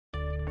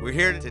We're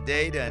here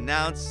today to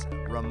announce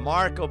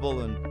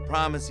remarkable and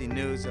promising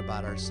news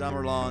about our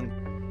summer-long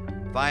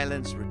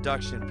violence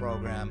reduction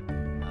program,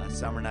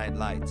 Summer Night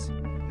Lights.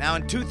 Now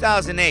in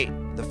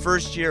 2008, the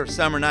first year of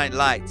Summer Night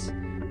Lights,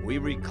 we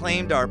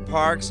reclaimed our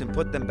parks and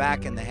put them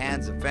back in the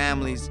hands of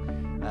families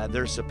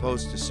they're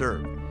supposed to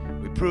serve.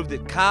 We proved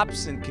that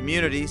cops and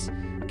communities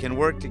can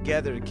work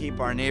together to keep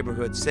our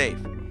neighborhoods safe.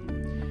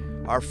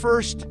 Our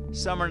first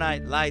Summer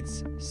Night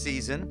Lights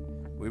season,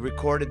 we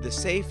recorded the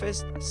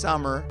safest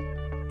summer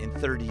in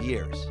 30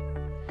 years.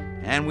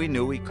 And we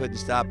knew we couldn't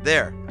stop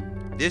there.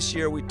 This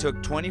year we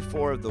took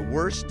 24 of the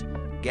worst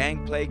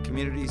gang-plagued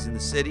communities in the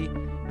city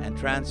and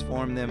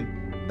transformed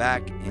them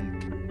back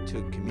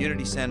into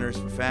community centers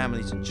for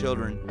families and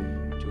children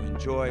to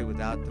enjoy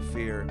without the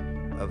fear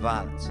of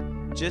violence.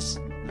 Just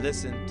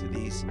listen to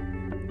these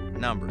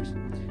numbers.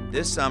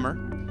 This summer,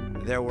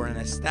 there were an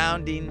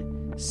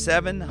astounding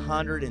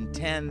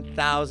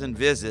 710,000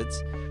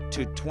 visits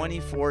to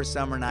 24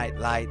 Summer Night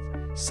Light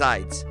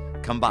sites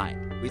combined.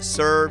 We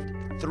served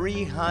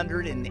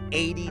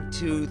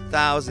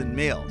 382,000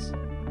 meals.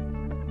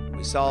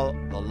 We saw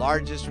the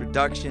largest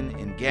reduction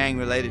in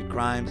gang-related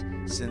crimes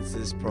since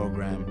this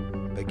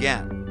program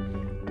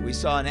began. We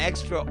saw an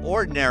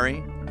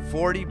extraordinary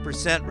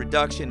 40%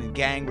 reduction in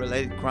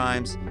gang-related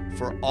crimes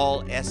for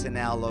all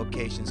SNL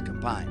locations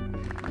combined.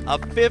 A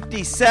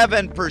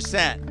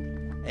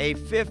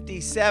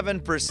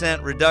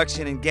 57%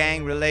 reduction in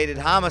gang-related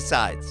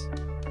homicides.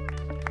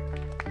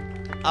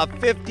 A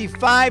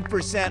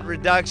 55%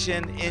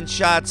 reduction in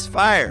shots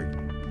fired.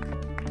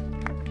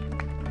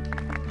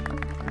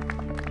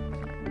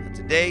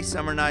 Today,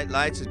 Summer Night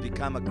Lights has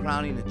become a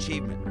crowning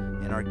achievement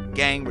in our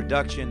gang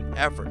reduction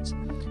efforts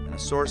and a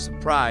source of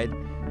pride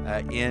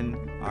in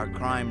our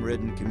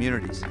crime-ridden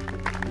communities.